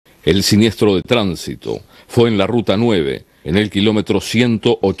El siniestro de tránsito fue en la Ruta 9, en el kilómetro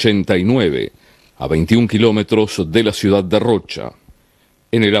 189, a 21 kilómetros de la ciudad de Rocha.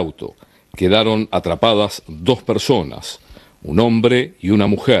 En el auto quedaron atrapadas dos personas, un hombre y una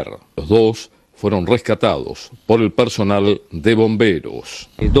mujer. Los dos fueron rescatados por el personal de bomberos.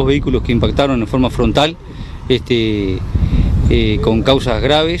 Dos vehículos que impactaron en forma frontal, con causas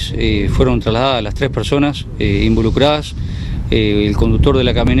graves, fueron trasladadas las tres personas involucradas, el conductor de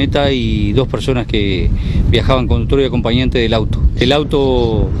la camioneta y dos personas que viajaban, conductor y acompañante del auto. El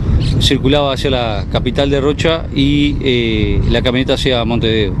auto circulaba hacia la capital de Rocha y la camioneta hacia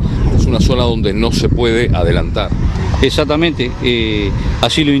Montevideo. Es una zona donde no se puede adelantar. Exactamente,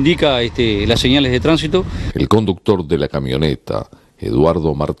 así lo indica las señales de tránsito. El conductor de la camioneta,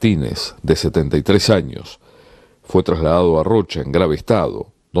 Eduardo Martínez, de 73 años, fue trasladado a Rocha en grave estado,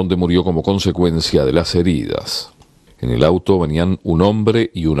 donde murió como consecuencia de las heridas. En el auto venían un hombre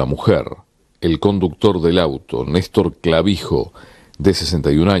y una mujer. El conductor del auto, Néstor Clavijo, de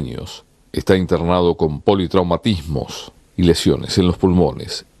 61 años, está internado con politraumatismos y lesiones en los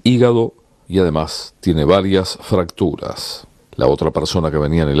pulmones, hígado y además tiene varias fracturas. La otra persona que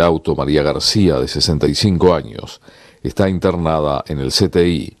venía en el auto, María García, de 65 años, está internada en el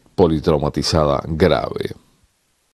CTI, politraumatizada grave.